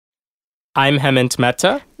I'm Hemant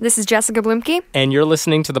Mehta. This is Jessica Blumke. And you're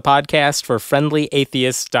listening to the podcast for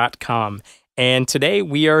FriendlyAtheist.com. And today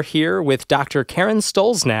we are here with Dr. Karen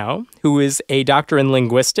Stollznow, who is a doctor in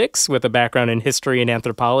linguistics with a background in history and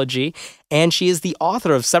anthropology. And she is the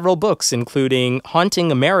author of several books, including Haunting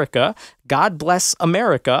America, God Bless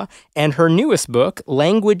America, and her newest book,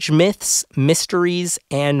 Language Myths, Mysteries,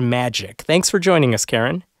 and Magic. Thanks for joining us,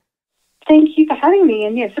 Karen. Thank you for having me.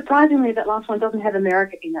 And yeah, surprisingly, that last one doesn't have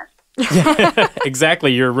America in it.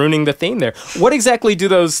 Exactly. You're ruining the theme there. What exactly do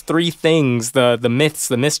those three things, the myths,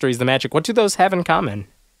 the mysteries, the magic, what do those have in common?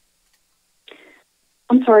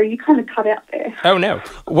 I'm sorry, you kind of cut out there. Oh, no.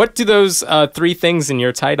 What do those three things in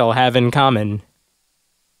your title have in common?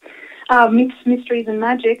 Myths, mysteries, and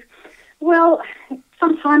magic. Well,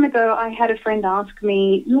 some time ago, I had a friend ask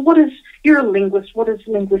me, you're a linguist, what has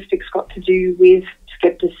linguistics got to do with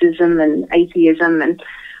skepticism and atheism? And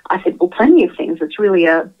I said, well, plenty of things. It's really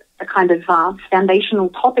a kind of foundational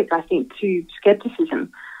topic, I think, to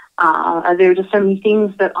skepticism. There are just so many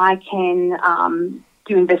things that I can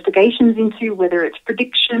do investigations into, whether it's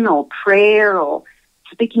prediction or prayer or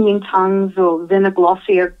speaking in tongues or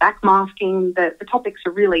xenoglossia, backmasking. The topics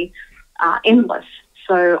are really endless.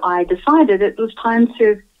 So I decided it was time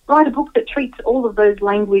to write a book that treats all of those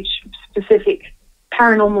language-specific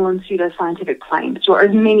paranormal and pseudoscientific claims, or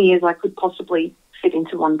as many as I could possibly fit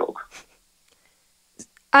into one book.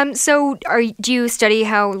 Do you study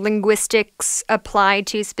how linguistics apply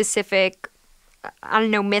to specific,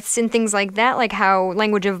 myths and things like that? Like how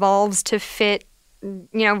language evolves to fit,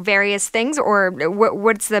 various things? Or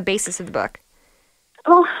what's the basis of the book?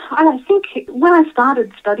 Well, I think when I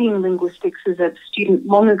started studying linguistics as a student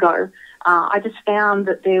long ago, I just found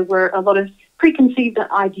that there were a lot of preconceived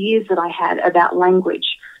ideas that I had about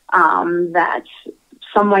language, that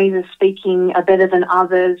some ways of speaking are better than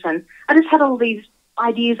others. And I just had all these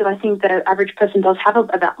ideas that I think the average person does have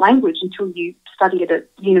about language until you study it at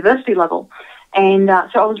university level. And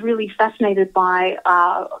so I was really fascinated by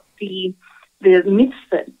the myths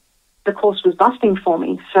that the course was busting for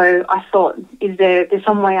me. So I thought, there's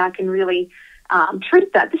some way I can really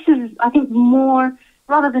treat that? This is, I think, more,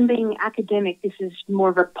 rather than being academic, this is more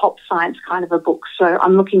of a pop science kind of a book. So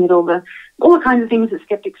I'm looking at all the kinds of things that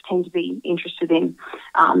skeptics tend to be interested in,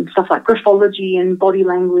 stuff like graphology and body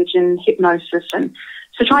language and hypnosis, and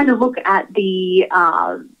so trying to look at the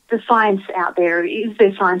science out there. Is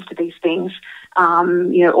there science to these things,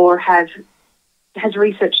 or has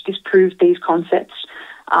research disproved these concepts?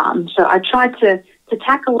 So I tried to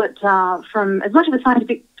tackle it from as much of a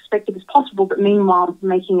scientific perspective as possible, but meanwhile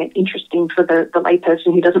making it interesting for the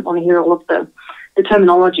layperson who doesn't want to hear all of the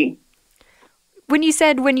terminology. When you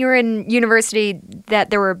said when you were in university that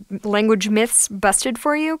there were language myths busted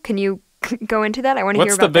for you, can you go into that? I want to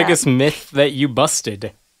hear about that. What's the biggest myth that you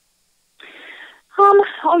busted?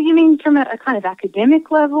 You mean from a kind of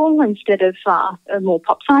academic level instead of a more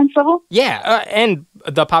pop science level? Yeah, and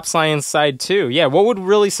the pop science side too. Yeah, what would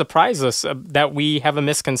really surprise us that we have a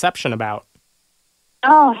misconception about?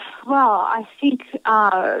 Oh, well, I think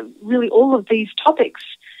really all of these topics,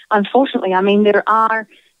 unfortunately. I mean, there are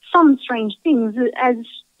some strange things, as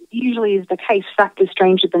usually is the case, fact is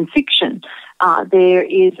stranger than fiction. There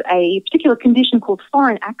is a particular condition called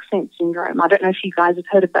foreign accent syndrome. I don't know if you guys have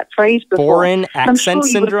heard of that phrase before. Foreign accent syndrome? I'm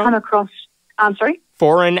sure you would have come across... I'm sorry?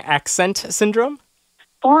 Foreign accent syndrome?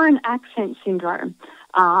 Foreign accent syndrome.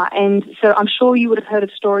 And so I'm sure you would have heard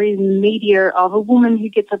of stories in the media of a woman who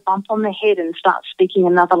gets a bump on the head and starts speaking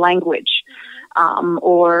another language,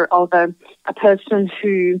 or of a person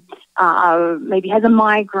who maybe has a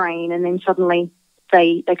migraine and then suddenly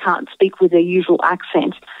they can't speak with their usual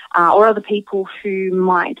accent, or other people who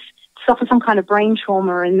might suffer some kind of brain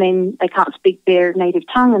trauma and then they can't speak their native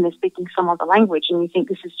tongue and they're speaking some other language, and you think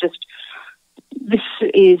this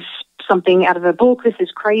is something out of a book, this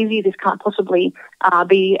is crazy, this can't possibly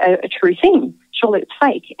be a true thing, surely it's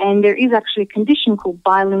fake. And there is actually a condition called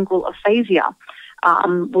bilingual aphasia,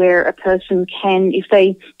 where a person can, if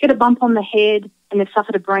they get a bump on the head and they've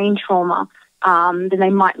suffered a brain trauma, then they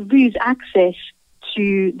might lose access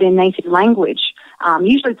to their native language.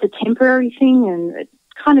 Usually it's a temporary thing, and it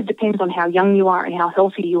kind of depends on how young you are and how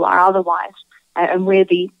healthy you are otherwise, and where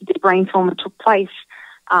the brain trauma took place.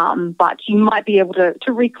 But you might be able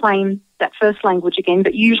to reclaim that first language again,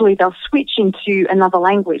 but usually they'll switch into another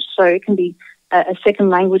language. So it can be a second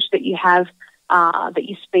language that you have, that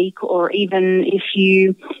you speak, or even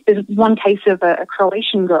there's one case of a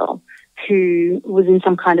Croatian girl who was in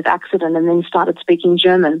some kind of accident and then started speaking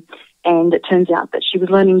German. And it turns out that she was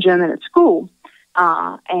learning German at school.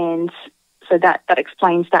 And so that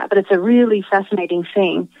explains that. But it's a really fascinating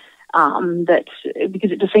thing.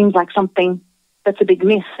 because it just seems like something that's a big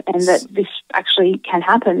myth, and that this actually can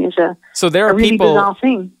happen is a really bizarre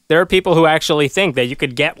thing. There are people who actually think that you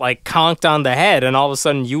could get like conked on the head and all of a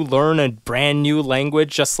sudden you learn a brand new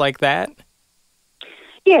language just like that?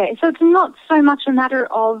 Yeah, so it's not so much a matter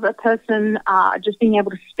of a person just being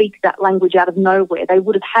able to speak that language out of nowhere. They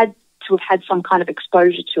would have had to have had some kind of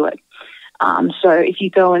exposure to it. So if you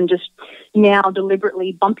go and just now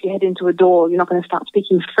deliberately bump your head into a door, you're not going to start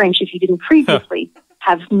speaking French if you didn't previously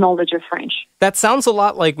have knowledge of French. That sounds a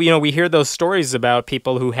lot like, we hear those stories about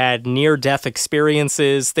people who had near-death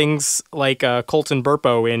experiences, things like Colton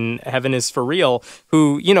Burpo in Heaven is for Real,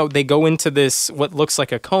 who, they go into this, what looks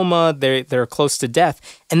like a coma, they're close to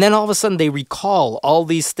death, and then all of a sudden they recall all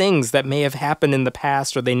these things that may have happened in the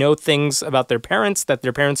past, or they know things about their parents that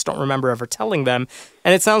their parents don't remember ever telling them.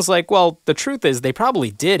 And it sounds like, well, the truth is they probably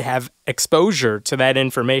did have exposure to that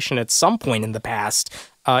information at some point in the past,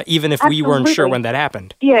 even if we weren't sure when that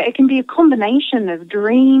happened. Yeah, it can be a combination of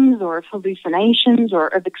dreams or of hallucinations or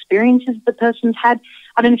of experiences the person's had.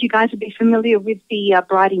 I don't know if you guys would be familiar with the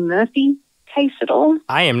Bridie Murphy case at all.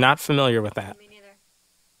 I am not familiar with that. Me neither.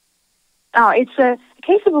 Oh, it's a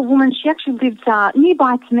case of a woman. She actually lived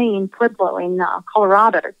nearby to me in Pueblo in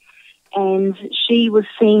Colorado, and she was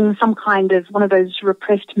seeing some kind of one of those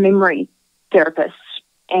repressed memory therapists.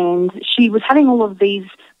 And she was having all of these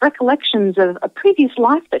recollections of a previous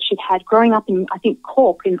life that she'd had growing up in, I think,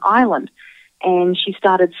 Cork in Ireland. And she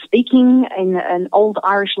started speaking in an old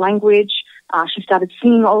Irish language. She started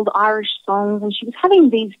singing old Irish songs. And she was having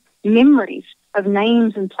these memories of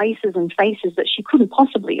names and places and faces that she couldn't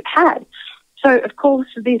possibly have had. So, of course,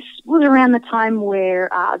 this was around the time where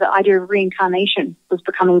the idea of reincarnation was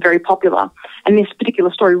becoming very popular. And this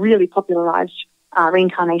particular story really popularized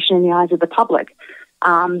reincarnation in the eyes of the public.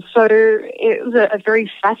 So it was a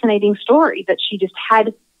very fascinating story that she just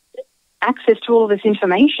had access to all of this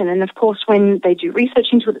information. And of course, when they do research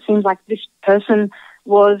into it, it seems like this person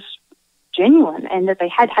was genuine and that they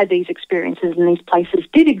had had these experiences and these places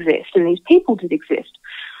did exist and these people did exist.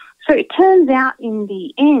 So it turns out in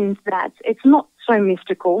the end that it's not so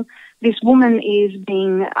mystical. This woman is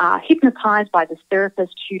being hypnotized by this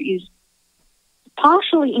therapist who is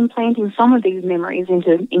partially implanting some of these memories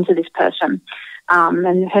into this person.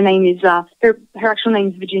 And her name is, her actual name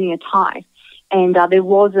is Virginia Tighe. And there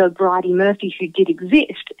was a Bridie Murphy who did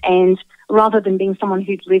exist. And rather than being someone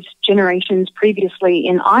who'd lived generations previously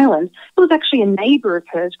in Ireland, it was actually a neighbour of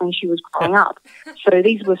hers when she was growing up. So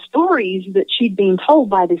these were stories that she'd been told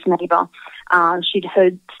by this neighbour. She'd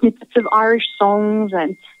heard snippets of Irish songs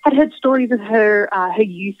and had heard stories of her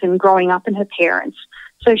youth and growing up and her parents.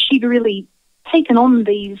 So she'd really taken on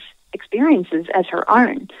these experiences as her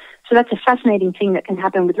own. So that's a fascinating thing that can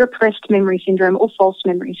happen with repressed memory syndrome or false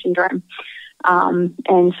memory syndrome.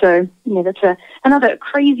 And so, that's another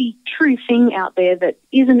crazy true thing out there that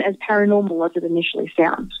isn't as paranormal as it initially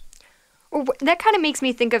sounds. Well, that kind of makes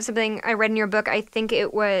me think of something I read in your book. I think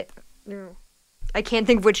it was, I can't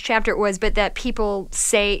think of which chapter it was, but that people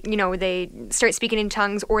say, they start speaking in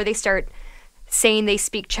tongues or they start saying they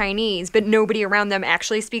speak Chinese, but nobody around them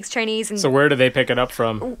actually speaks Chinese. And so where do they pick it up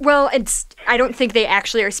from? Well, I don't think they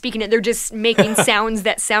actually are speaking it. They're just making sounds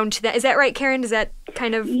that sound to that. Is that right, Karen? Is that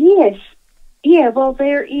kind of... Yes. Yeah, well,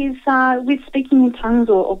 there is, with speaking in tongues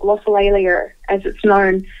or glossolalia, as it's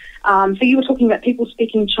known. So you were talking about people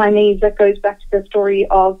speaking Chinese. That goes back to the story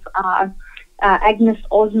of Agnes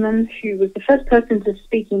Osman, who was the first person to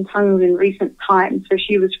speak in tongues in recent times. So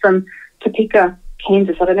she was from Topeka,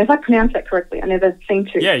 Kansas. I don't know if I pronounced that correctly. I never seem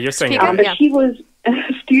to. Yeah, you're saying But yeah. She was a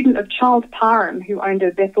student of Charles Parham, who owned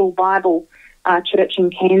a Bethel Bible church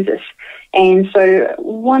in Kansas. And so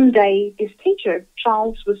one day, this teacher,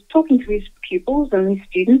 Charles, was talking to his pupils and his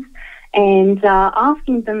students and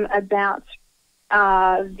asking them about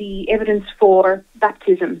the evidence for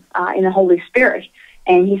baptism in the Holy Spirit.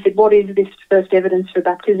 And he said, what is this first evidence for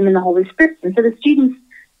baptism in the Holy Spirit? And so the students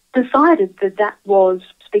decided that that was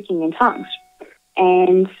speaking in tongues.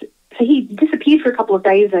 And so he disappeared for a couple of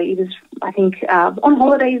days. He was, I think, on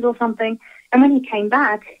holidays or something. And when he came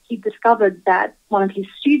back, he discovered that one of his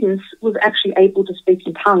students was actually able to speak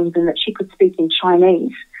in tongues and that she could speak in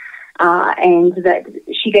Chinese. And that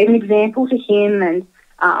she gave an example to him. And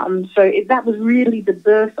that was really the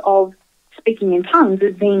birth of speaking in tongues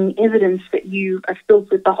as being evidence that you are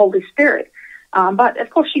filled with the Holy Spirit. But, of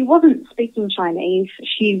course, she wasn't speaking Chinese.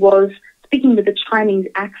 She was speaking with a Chinese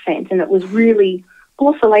accent, and it was really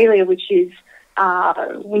glossolalia, which is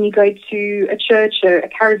when you go to a church, a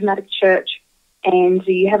charismatic church, and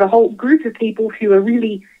you have a whole group of people who are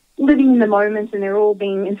really living in the moment and they're all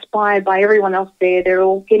being inspired by everyone else there. They're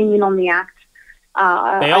all getting in on the act.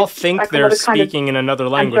 They all think they're speaking in another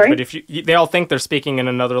language, but if they all think they're speaking in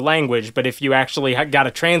another language, but if you actually got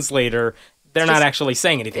a translator, they're not actually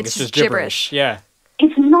saying anything. It's just gibberish. Yeah.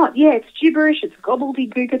 It's not, it's gibberish, it's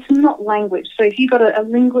gobbledygook, it's not language. So if you got a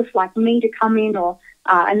linguist like me to come in, or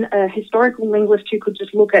a historical linguist who could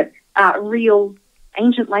just look at real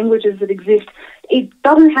ancient languages that exist, it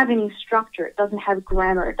doesn't have any structure, it doesn't have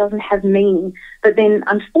grammar, it doesn't have meaning. But then,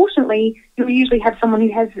 unfortunately, you'll usually have someone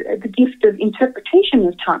who has the gift of interpretation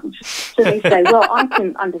of tongues. So they say, well, I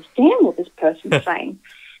can understand what this person's saying.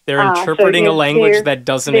 They're interpreting a language that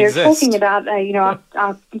doesn't exist. They're talking about,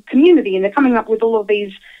 our community, and they're coming up with all of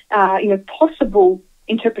these, possible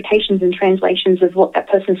interpretations and translations of what that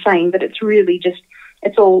person's saying, but it's really just,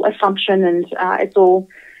 it's all assumption, and it's all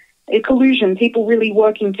a collusion, people really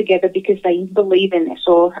working together because they believe in this,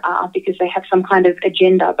 or because they have some kind of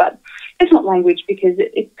agenda. But it's not language, because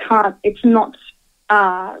it's not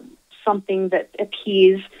something that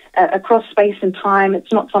appears across space and time.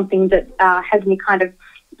 It's not something that has any kind of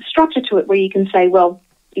structure to it where you can say, well,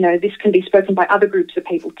 this can be spoken by other groups of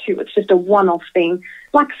people too. It's just a one-off thing,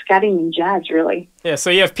 like scatting in jazz, really. Yeah, so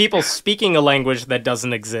you have people speaking a language that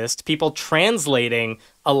doesn't exist, people translating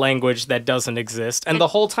a language that doesn't exist, and the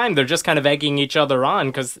whole time they're just kind of egging each other on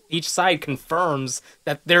because each side confirms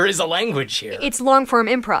that there is a language here. It's long-form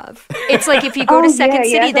improv. It's like if you go to Second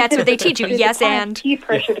City, that's what they teach you. Yes, and peer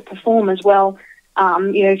pressure to perform as well.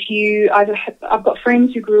 I've got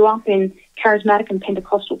friends who grew up in charismatic and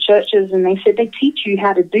Pentecostal churches, and they said they teach you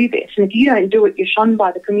how to do this, and if you don't do it, you're shunned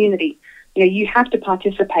by the community. You have to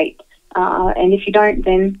participate, and if you don't,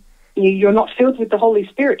 then you're not filled with the Holy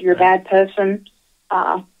Spirit. You're a bad person.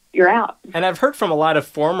 You're out. And I've heard from a lot of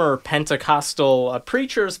former Pentecostal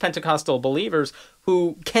preachers, Pentecostal believers,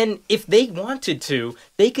 who can, if they wanted to,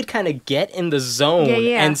 they could kind of get in the zone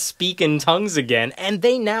and speak in tongues again, and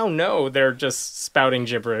they now know they're just spouting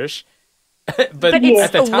gibberish. but it's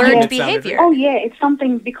at the time, learned behavior. It's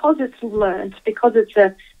something, because it's learned, because it's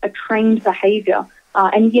a trained behavior,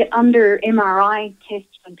 and yet under MRI tests,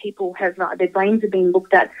 when people have their brains have been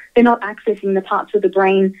looked at, they're not accessing the parts of the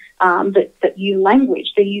brain that use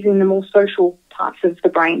language. They're using the more social parts of the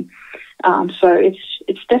brain. So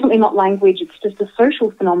it's definitely not language. It's just a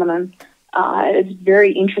social phenomenon. It's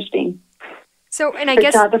very interesting. So, and I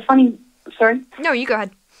guess the funny. Sorry. No, you go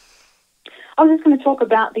ahead. I was just going to talk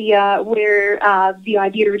about where the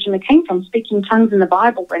idea originally came from. Speaking tongues in the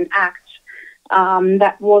Bible and Acts.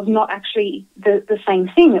 That was not actually the same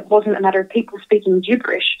thing. It wasn't a matter of people speaking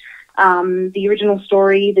gibberish. The original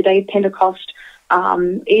story, the day of Pentecost,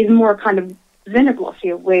 is more a kind of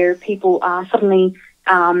xenoglossia, where people are suddenly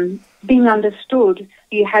being understood.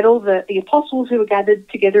 You had all the apostles who were gathered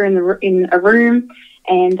together in a room,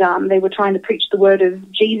 and they were trying to preach the word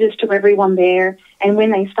of Jesus to everyone there. And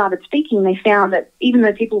when they started speaking, they found that even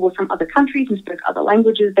though people were from other countries and spoke other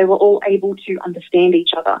languages, they were all able to understand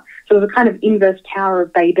each other. So it was a kind of inverse Tower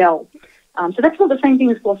of Babel. So that's not the same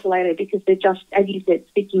thing as glossolalia, because they're just, as you said,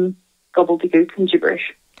 speaking gobbledygook and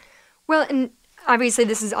gibberish. Well, and obviously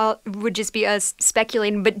this is all would just be us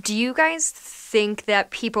speculating, but do you guys think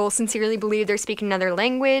that people sincerely believe they're speaking another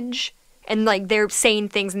language and like they're saying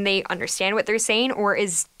things and they understand what they're saying, or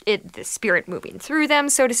is it the spirit moving through them,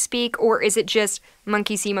 so to speak, or is it just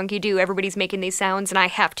monkey see, monkey do, everybody's making these sounds and I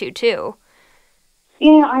have to too?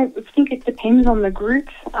 Yeah, I think it depends on the group,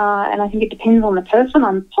 and I think it depends on the person.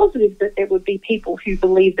 I'm positive that there would be people who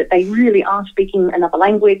believe that they really are speaking another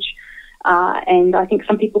language, and I think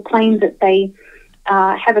some people claim that they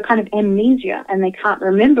have a kind of amnesia and they can't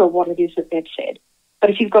remember what it is that they've said.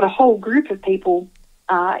 But if you've got a whole group of people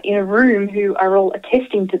in a room who are all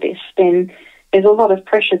attesting to this, then there's a lot of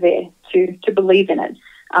pressure there to believe in it.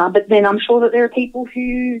 But then I'm sure that there are people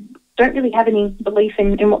who don't really have any belief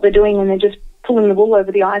in what they're doing, and they're just pulling the wool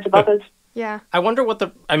over the eyes of others. Yeah. I wonder what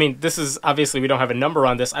this is, obviously we don't have a number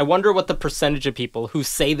on this. I wonder what the percentage of people who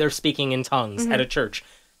say they're speaking in tongues at a church,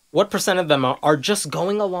 what percent of them are just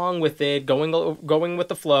going along with it, going with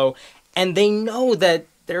the flow, and they know that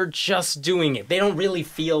they're just doing it. They don't really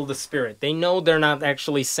feel the spirit. They know they're not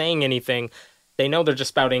actually saying anything. They know they're just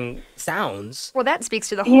spouting sounds. Well, that speaks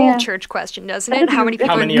to the whole church question, doesn't it? How many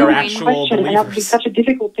people are actual believers? And that would be such a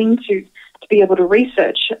difficult thing to be able to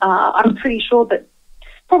research. I'm pretty sure that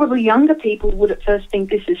probably younger people would at first think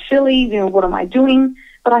this is silly, what am I doing?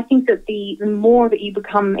 But I think that the more that you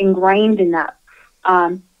become ingrained in that,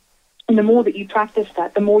 and the more that you practice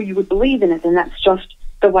that, the more you would believe in it, and that's just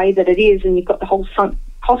the way that it is. And you've got the whole sunk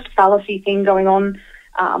cost fallacy thing going on,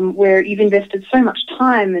 where you've invested so much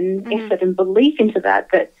time and effort and belief into that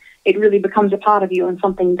it really becomes a part of you and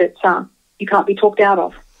something that you can't be talked out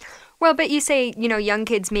of. Well, but you say, young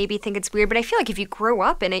kids maybe think it's weird, but I feel like if you grow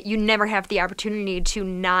up in it, you never have the opportunity to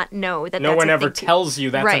not know that no that's one a ever thing tells you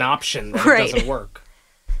that's an option, that it doesn't work.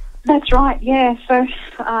 That's right, yeah. So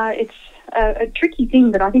it's a tricky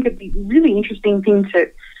thing, but I think it'd be a really interesting thing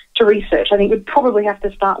to research. I think we'd probably have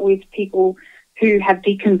to start with people who have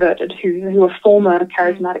deconverted, who are former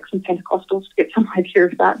charismatics and Pentecostals, to get some idea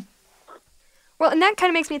of that. Well, and that kind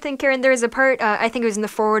of makes me think, Karen, there is a part, I think it was in the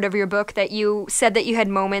foreword of your book, that you said that you had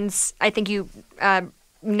moments, I think you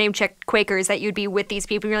name-checked Quakers, that you'd be with these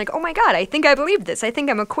people, and you're like, oh my God, I think I believe this. I think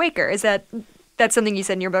I'm a Quaker. That's something you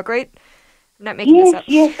said in your book, right? I'm not making this up.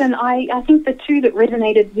 Yes, and I think the two that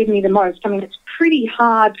resonated with me the most, I mean, it's pretty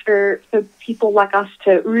hard for people like us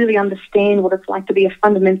to really understand what it's like to be a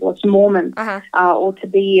fundamentalist Mormon or to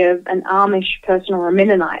be an Amish person or a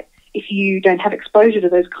Mennonite if you don't have exposure to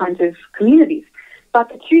those kinds of communities. But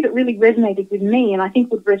the two that really resonated with me, and I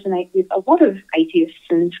think would resonate with a lot of atheists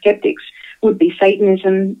and skeptics, would be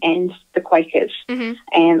Satanism and the Quakers. Mm-hmm.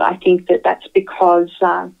 And I think that's because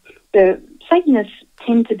the Satanists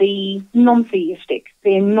tend to be non-theistic.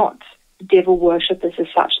 They're not devil worshippers as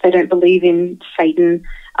such. They don't believe in Satan.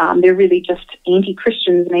 They're really just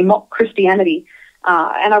anti-Christians, and they mock Christianity.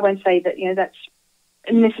 And I won't say that that's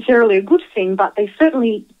necessarily a good thing, but they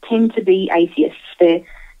certainly tend to be atheists. They're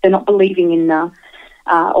not believing in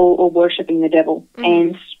or worshipping the devil. Mm-hmm.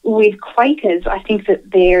 And with Quakers, I think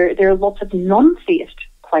that there are lots of non-theist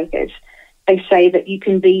Quakers. They say that you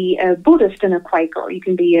can be a Buddhist and a Quaker, or you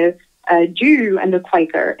can be a Jew and a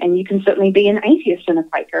Quaker, and you can certainly be an atheist and a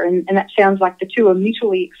Quaker, and that sounds like the two are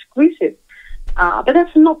mutually exclusive. But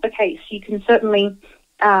that's not the case. You can certainly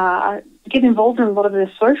get involved in a lot of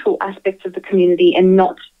the social aspects of the community and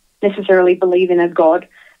not necessarily believe in a God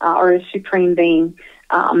or a supreme being.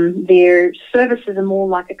 Their services are more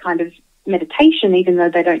like a kind of meditation, even though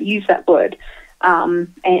they don't use that word. And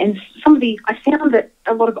I found that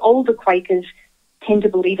a lot of older Quakers tend to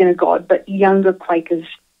believe in a God, but younger Quakers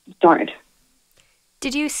don't.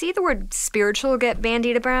 Did you see the word spiritual get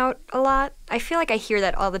bandied about a lot? I feel like I hear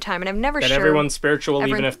that all the time, and I'm never sure. That everyone's spiritual,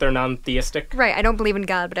 even if they're non-theistic? Right, I don't believe in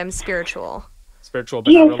God, but I'm spiritual. Spiritual,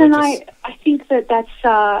 but not religious. Yes, and I think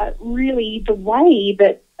that's really the way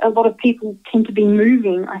that a lot of people tend to be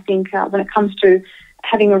moving, I think, when it comes to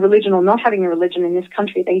having a religion or not having a religion in this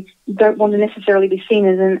country. They don't want to necessarily be seen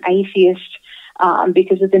as an atheist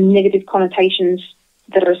because of the negative connotations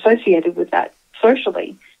that are associated with that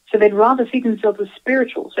socially. So they'd rather see themselves as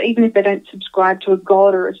spiritual. So even if they don't subscribe to a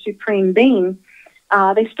God or a supreme being,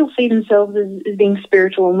 they still see themselves as being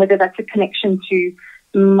spiritual, and whether that's a connection to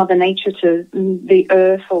Mother Nature, to the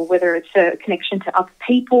earth, or whether it's a connection to other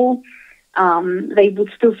people, they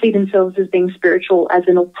would still see themselves as being spiritual as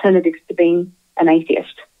an alternative to being an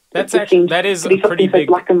atheist. That is a pretty big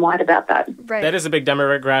black and white about that. Right. That is a big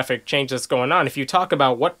demographic change that's going on. If you talk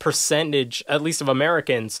about what percentage, at least of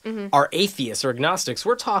Americans, are atheists or agnostics,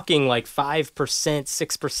 we're talking like 5%,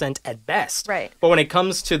 6% at best. Right. But when it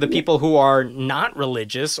comes to the people who are not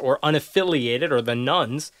religious or unaffiliated, or the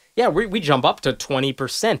nuns, yeah, we jump up to 20%,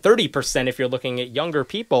 30% if you're looking at younger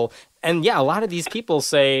people. And yeah, a lot of these people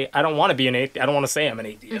say, I don't want to be an atheist. I don't want to say I'm an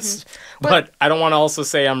atheist, but I don't want to also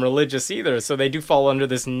say I'm religious either. So they do fall under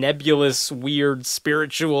this nebulous, weird,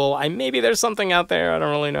 spiritual, maybe there's something out there, I don't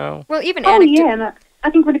really know. Well, even and I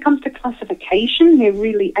think when it comes to classification, they're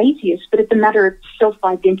really atheists, but it's a matter of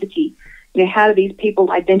self-identity. How do these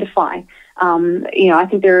people identify? I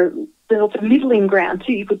think there's also middling ground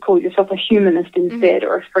too. You could call yourself a humanist instead,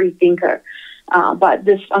 or a free thinker. But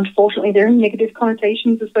unfortunately, there are negative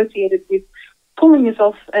connotations associated with calling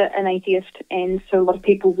yourself an atheist, and so a lot of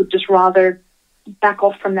people would just rather back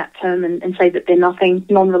off from that term and say that they're nothing,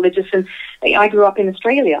 non-religious. And I grew up in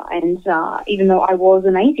Australia, and even though I was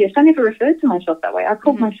an atheist, I never referred to myself that way. I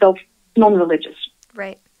called myself non-religious.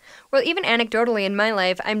 Right. Well, even anecdotally in my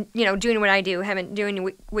live, I'm, doing what I do, doing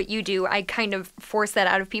what you do. I kind of force that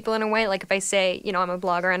out of people in a way. Like if I say, I'm a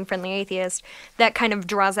blogger on Friendly Atheist, that kind of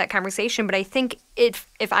draws that conversation. But I think if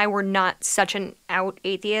I were not such an out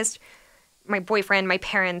atheist, my boyfriend, my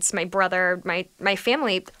parents, my brother, my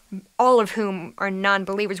family, all of whom are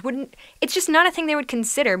non-believers, it's just not a thing they would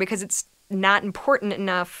consider because it's not important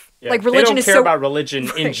enough. Yeah, like religion they don't care about religion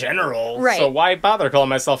in general, right. So why bother calling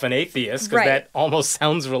myself an atheist? Because that almost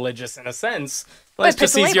sounds religious in a sense. But it's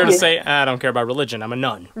just easier to say, I don't care about religion, I'm a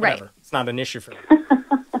nun. Whatever. Right. It's not an issue for me.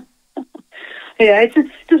 Yeah, it's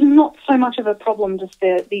just not so much of a problem, just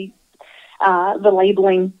the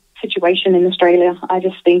labelling situation in Australia. I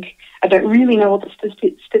just think, I don't really know what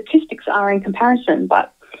the statistics are in comparison,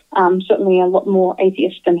 but certainly a lot more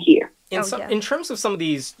atheists than here. In terms of some of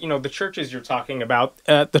these, the churches you're talking about,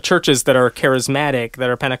 the churches that are charismatic, that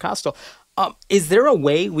are Pentecostal, is there a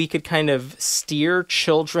way we could kind of steer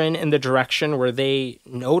children in the direction where they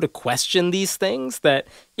know to question these things? That,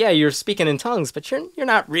 yeah, you're speaking in tongues, but you're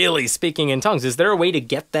not really speaking in tongues. Is there a way to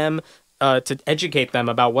get them, to educate them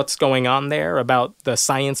about what's going on there, about the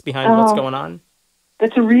science behind what's going on?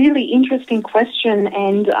 That's a really interesting question,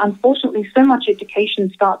 and unfortunately, so much education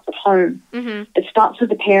starts at home. Mm-hmm. It starts with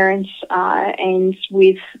the parents and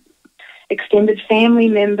with extended family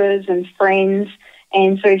members and friends.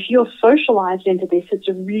 And so if you're socialized into this, it's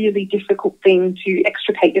a really difficult thing to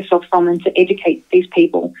extricate yourself from and to educate these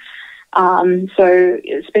people. So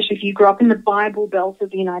especially if you grew up in the Bible Belt of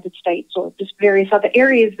the United States or just various other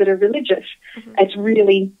areas that are religious, it's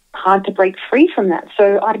really hard to break free from that.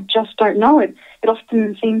 So I just don't know. It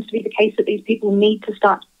often seems to be the case that these people need to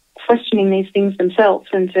start questioning these things themselves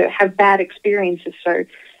and to have bad experiences. So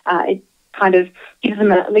it kind of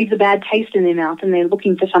leaves a bad taste in their mouth, and they're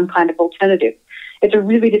looking for some kind of alternative. It's a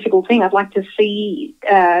really difficult thing. I'd like to see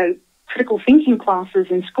critical thinking classes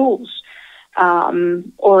in schools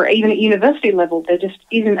or even at university level. There just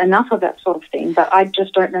isn't enough of that sort of thing, but I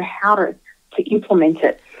just don't know how to implement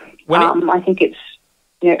it. I think it's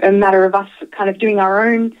a matter of us kind of doing our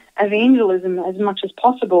own evangelism as much as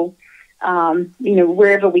possible,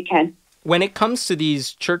 wherever we can. When it comes to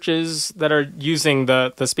these churches that are using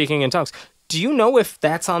the speaking in tongues, do you know if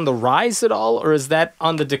that's on the rise at all, or is that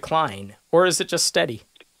on the decline, or is it just steady?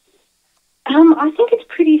 I think it's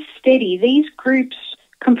pretty steady. These groups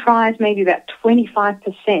comprise maybe about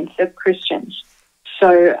 25% of Christians.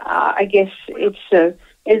 So I guess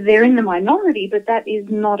they're in the minority, but that is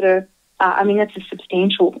not that's a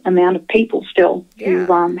substantial amount of people still who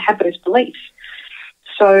have those beliefs.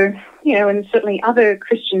 So, and certainly other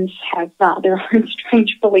Christians have their own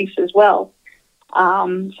strange beliefs as well.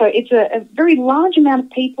 So it's a very large amount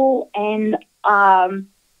of people, and I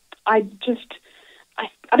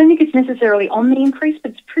don't think it's necessarily on the increase,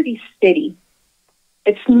 but it's pretty steady.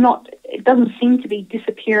 It doesn't seem to be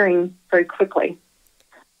disappearing very quickly.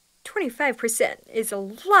 25% is a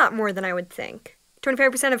lot more than I would think.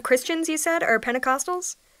 25% of Christians, you said, are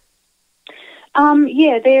Pentecostals?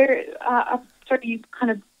 They're, sorry, you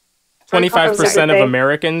kind of... 25% of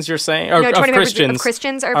Americans, you're saying? Or no, 25% of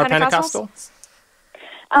Christians are Pentecostal?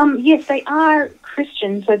 Yes, they are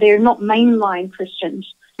Christians, so they're not mainline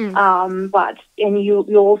Christians. But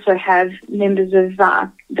you'll also have members of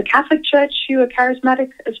the Catholic Church who are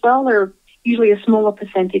charismatic as well. They're usually a smaller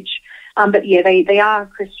percentage. But yeah, they are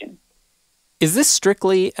Christian. Is this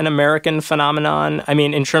strictly an American phenomenon? I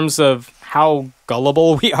mean, in terms of how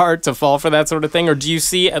gullible we are to fall for that sort of thing, or do you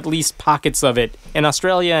see at least pockets of it in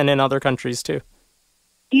Australia and in other countries too?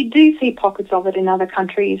 You do see pockets of it in other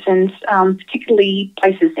countries, and particularly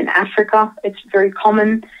places in Africa. It's very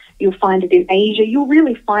common. You'll find it in Asia. You'll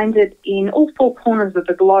really find it in all four corners of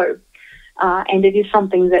the globe. And it is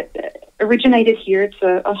something that originated here. It's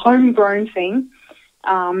a homegrown thing.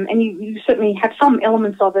 And you certainly have some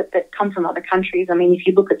elements of it that come from other countries. I mean, if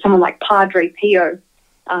you look at someone like Padre Pio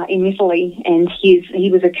in Italy, and he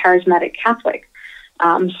was a charismatic Catholic.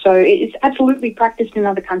 So it's absolutely practiced in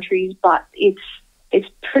other countries, but it's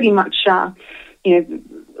pretty much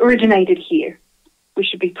originated here. We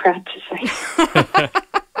should be proud to say.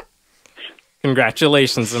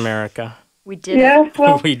 Congratulations, America. We did it. Yeah,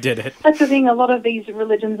 well, we did it. That's the thing. A lot of these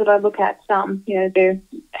religions that I look at, they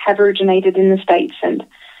have originated in the States, and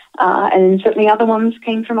certainly other ones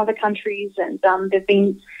came from other countries, and they've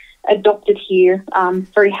been adopted here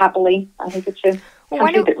very happily. I think it's a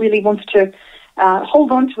country that really wants to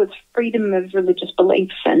hold on to its freedom of religious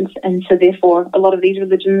beliefs, and so therefore a lot of these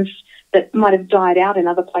religions that might have died out in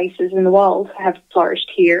other places in the world have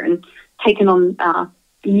flourished here and taken on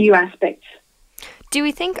new aspects. Do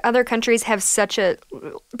we think other countries have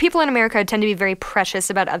people in America tend to be very precious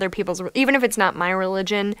about other people's, even if it's not my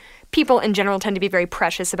religion, people in general tend to be very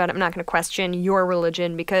precious about it. I'm not going to question your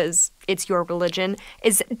religion because it's your religion.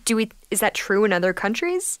 Is that true in other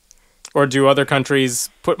countries? Or do other countries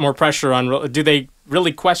put more pressure on, do they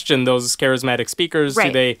really question those charismatic speakers?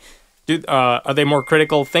 Right. Are they more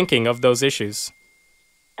critical thinking of those issues?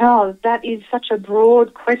 Oh, that is such a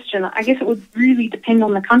broad question. I guess it would really depend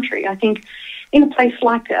on the country. I think in a place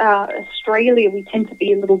like Australia, we tend to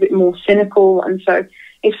be a little bit more cynical, and so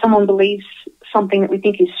if someone believes something that we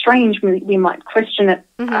think is strange, we might question it.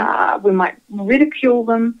 Mm-hmm. We might ridicule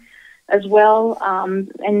them as well,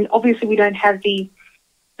 and obviously we don't have the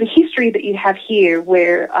history that you have here,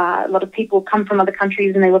 where a lot of people come from other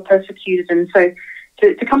countries and they were persecuted, and so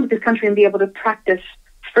to come to this country and be able to practice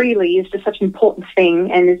freely is just such an important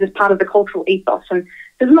thing and is just part of the cultural ethos. And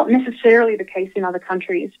this is not necessarily the case in other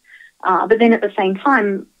countries. But then at the same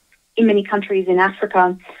time, in many countries in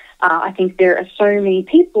Africa, I think there are so many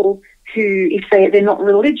people who, if they're not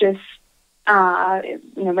religious,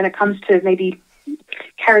 when it comes to maybe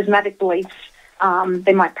charismatic beliefs,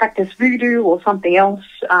 they might practice voodoo or something else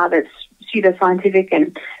that's pseudoscientific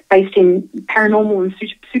and based in paranormal and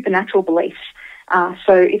supernatural beliefs.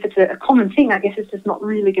 So if it's a common thing, I guess it's just not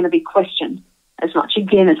really going to be questioned as much.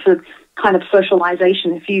 Again, it's a kind of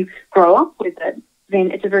socialization. If you grow up with it,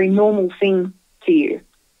 then it's a very normal thing to you.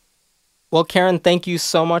 Well, Karen, thank you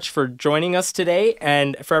so much for joining us today.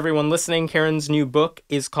 And for everyone listening, Karen's new book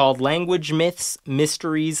is called Language Myths,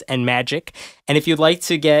 Mysteries, and Magic. And if you'd like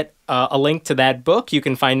to get a link to that book, you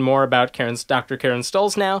can find more about Dr. Karen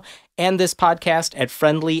Stollznow and this podcast at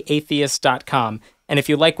friendlyatheist.com. And if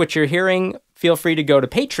you like what you're hearing, feel free to go to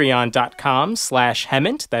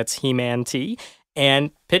patreon.com/Hemant, that's He-Man T,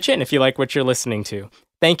 and pitch in if you like what you're listening to.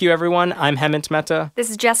 Thank you, everyone. I'm Hemant Mehta. This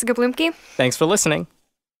is Jessica Blumke. Thanks for listening.